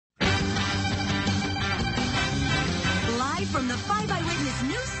From the 5 Eyewitness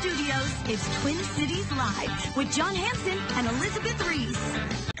News Studios, it's Twin Cities Live with John Hansen and Elizabeth Reese.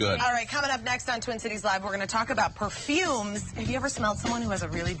 Good. All right, coming up next on Twin Cities Live, we're going to talk about perfumes. Have you ever smelled someone who has a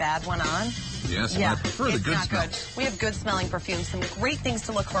really bad one on? Yes, I prefer the good smell. Good. We have good smelling perfumes, some great things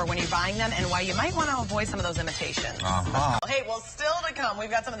to look for when you're buying them, and why you might want to avoid some of those imitations. Hey, well, still to come,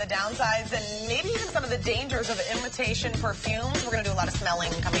 we've got some of the downsides and maybe even some of the dangers of imitation perfumes. We're going to do a lot of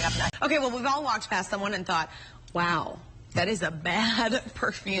smelling coming up next. Okay, well, we've all walked past someone and thought, wow, that is a bad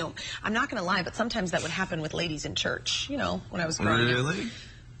perfume. I'm not going to lie, but sometimes that would happen with ladies in church, you know, when I was growing up. Really?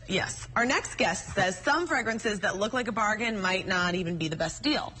 Yes. Our next guest says some fragrances that look like a bargain might not even be the best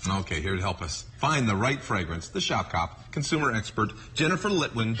deal. Okay, here to help us find the right fragrance, the shop cop, consumer expert, Jennifer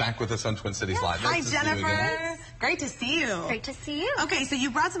Litwin, back with us on Twin Cities Live. Hi, Jennifer. Great to see you. Great to see you. Okay, so you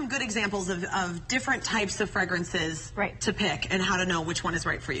brought some good examples of different types of fragrances to pick and how to know which one is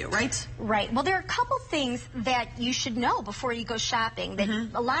right for you, right? Right. Well, there are a couple things that you should know before you go shopping that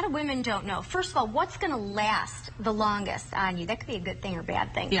a lot of women don't know. First of all, what's going to last the longest on you? That could be a good thing or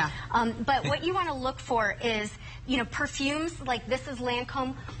bad thing. Yeah. But what you want to look for is, you know, perfumes like this is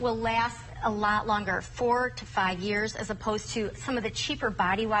Lancome will last a lot longer, 4 to 5 years, as opposed to some of the cheaper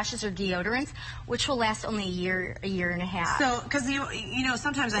body washes or deodorants, which will last only a year and a half. So, because you know,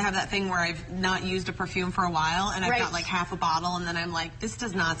 sometimes I have that thing where I've not used a perfume for a while, and I've got like half a bottle, and then I'm like, this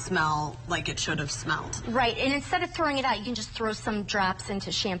does not smell like it should have smelled. Right, and instead of throwing it out, you can just throw some drops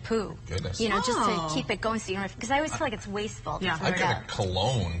into shampoo. Goodness. You know, just to keep it going, so you don't have, because I always feel like it's wasteful to throw I've it got out. a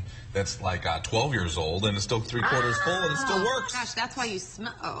cologne that's like 12 years old, and it's still 3/4 full, and it still works. Gosh, that's why you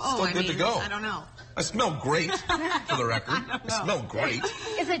smell. Still good to go. I don't know. I smell great, for the record. I smell great.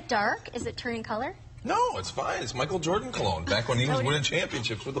 Is it dark? Is it turning color? No, it's fine. It's Michael Jordan cologne, back when he was winning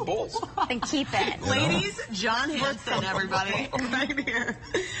championships with the Bulls. Then keep it. Ladies, John Hansen, everybody, right here.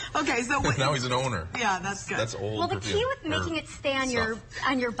 Okay, so now he's an owner. Yeah, that's good. That's old. Well, the key with making it stay on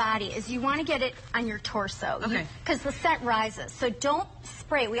your body is you want to get it on your torso. Okay. Because the scent rises. So don't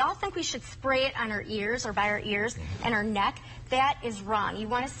spray. We all think we should spray it on our ears or by our ears and our neck. That is wrong. You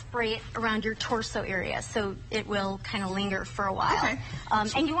want to spray it around your torso area so it will kind of linger for a while. Okay.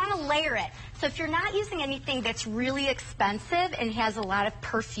 And you want to layer it. So if you're not using anything that's really expensive and has a lot of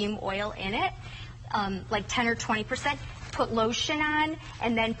perfume oil in it, like 10 or 20%, put lotion on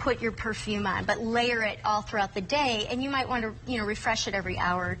and then put your perfume on, but layer it all throughout the day, and you might want to, you know, refresh it every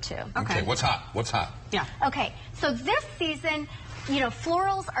hour or two. Okay, what's hot? What's hot? Yeah. Okay, so this season, you know,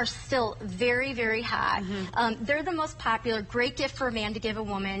 florals are still very, very hot. They're the most popular. Great gift for a man to give a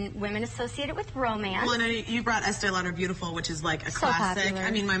woman. Women associate it with romance. Well, and you brought Estee Lauder Beautiful, which is like a classic. Popular.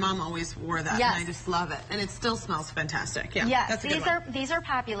 I mean, my mom always wore that, and I just love it. And it still smells fantastic. Yeah, yes, that's a good one. these are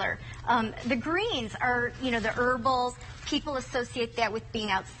popular. The greens are, you know, the herbals. People associate that with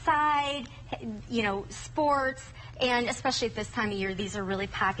being outside, you know, sports. And especially at this time of year, these are really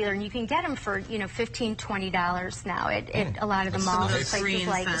popular, and you can get them for, you know, $15, $20 now at a lot of the malls, places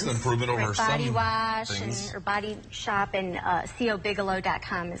like That's an improvement over Body some Wash things. or Body Shop, and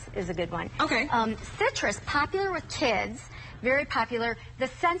cobigelow.com is a good one. Okay. Citrus, popular with kids. Very popular. The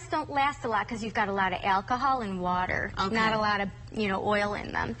scents don't last a lot because you've got a lot of alcohol and water, not a lot of, you know, oil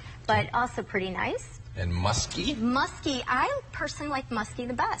in them, but also pretty nice. And musky? Musky. I personally like musky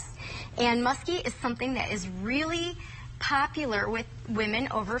the best. And musky is something that is really popular with women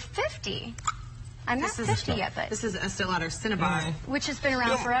over 50. I'm not 50 yet, but... This is Estee Lauder Cinnabar. Which has been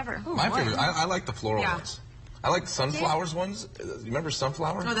around forever. My favorite, I like the floral ones. I like sunflowers ones. You remember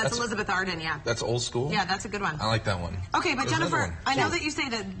sunflower? Oh, that's Elizabeth Arden, yeah. That's old school? Yeah, that's a good one. I like that one. Okay, but Jennifer, I know that you say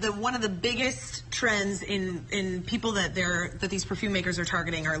that one of the biggest trends in people that these perfume makers are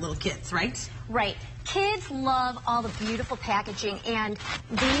targeting are little kids, right? Right. Kids love all the beautiful packaging, and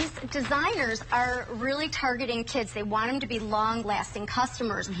these designers are really targeting kids. They want them to be long-lasting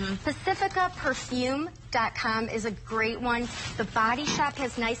customers. Pacificaperfume.com is a great one. The Body Shop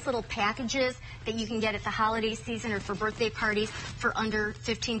has nice little packages that you can get at the holiday season or for birthday parties for under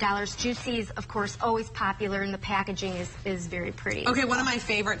 $15. Juicy's, of course, always popular, and the packaging is very pretty. Okay, one of my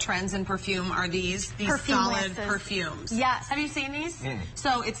favorite trends in perfume are these solid perfumes. Yes. Have you seen these?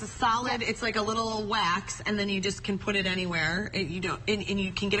 So it's a solid, it's like a little wax, and then you just can put it anywhere. And you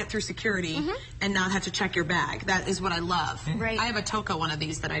can get it through security and not have to check your bag. That is what I love. Right. I have a Toka one of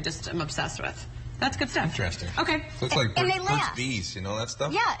these that I just am obsessed with. That's good stuff. Interesting. Okay. So it's like And they Burt's last. Bees, you know that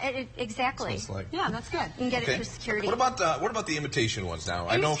stuff? Yeah, exactly. So it's like, yeah, that's good. You can get it through security. What about the imitation ones now?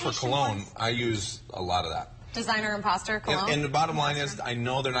 I know for cologne, I use a lot of that. Designer Imposter cologne. And the bottom line is, I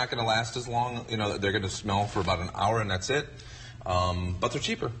know they're not going to last as long. You know, they're going to smell for about an hour, and that's it. But they're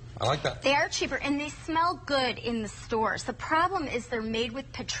cheaper. I like that. They are cheaper, and they smell good in the stores. The problem is they're made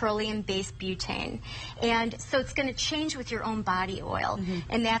with petroleum-based butane, and so it's going to change with your own body oil,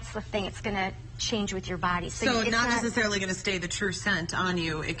 and that's the thing. It's going to change with your body. So it's not necessarily going to stay the true scent on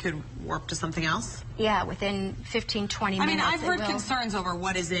you. It could warp to something else? Yeah, within 15, 20 minutes. I mean, I've heard concerns over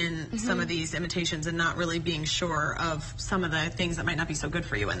what is in some of these imitations and not really being sure of some of the things that might not be so good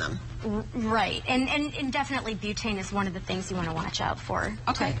for you in them. Right. And definitely butane is one of the things you want to watch out for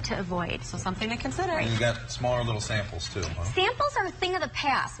to avoid. So something to consider. And you got smaller little samples, too, huh? Samples are a thing of the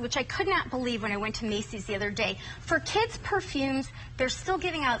past, which I could not believe when I went to Macy's the other day. For kids' perfumes, they're still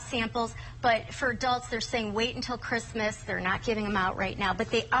giving out samples, but for adults, they're saying wait until Christmas. They're not giving them out right now,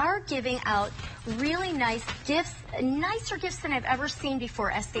 but they are giving out really nice gifts, nicer gifts than I've ever seen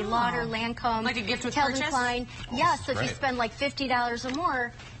before. Estee Lauder, Lancome, like a gift with Calvin purchase? Klein. Oh, yeah, so if great. you spend like $50 or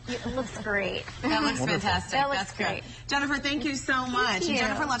more, it looks great. That looks fantastic. That looks That's great. Good. Jennifer, thank you so much. you.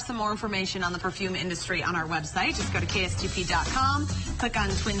 Jennifer left some more information on the perfume industry on our website. Just go to KSTP.com, click on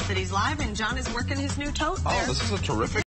Twin Cities Live, and John is working his new tote there. Oh, this is a terrific